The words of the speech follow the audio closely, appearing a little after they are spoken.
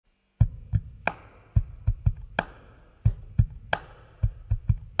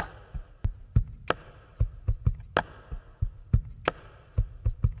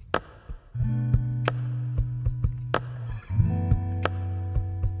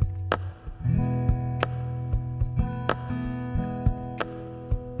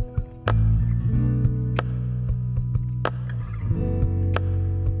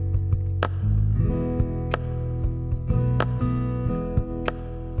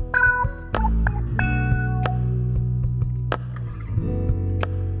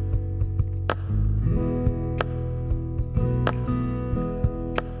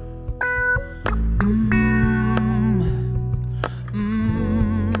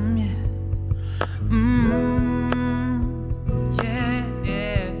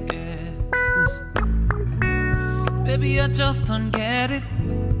just don't get it.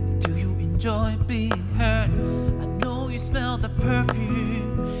 Do you enjoy being hurt? I know you smell the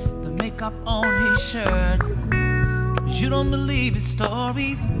perfume, the makeup on his shirt. You don't believe his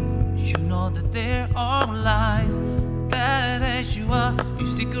stories, you know that they're all lies. Bad as you are, you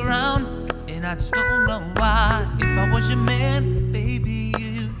stick around, and I just don't know why. If I was your man, baby,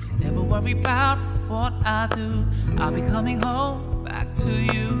 you never worry about what I do. I'll be coming home back to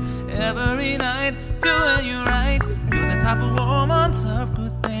you every night, doing you right. You're the type of woman, serve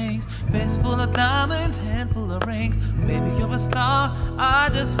good things, face full of diamonds, handful of rings. Baby, you're a star, I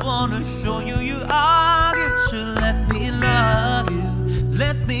just wanna show you you are. You should let me love you,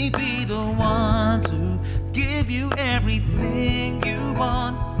 let me be the one to give you everything you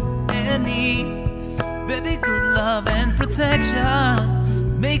want and need. Baby, good love and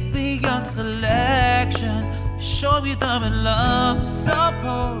protection, make me your selection. Show you the love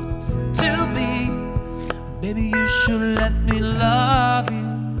supposed to be. Baby, you should let me love you,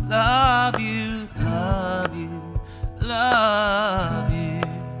 love you, love you, love you.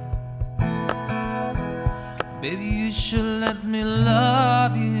 Baby, you should let me love you.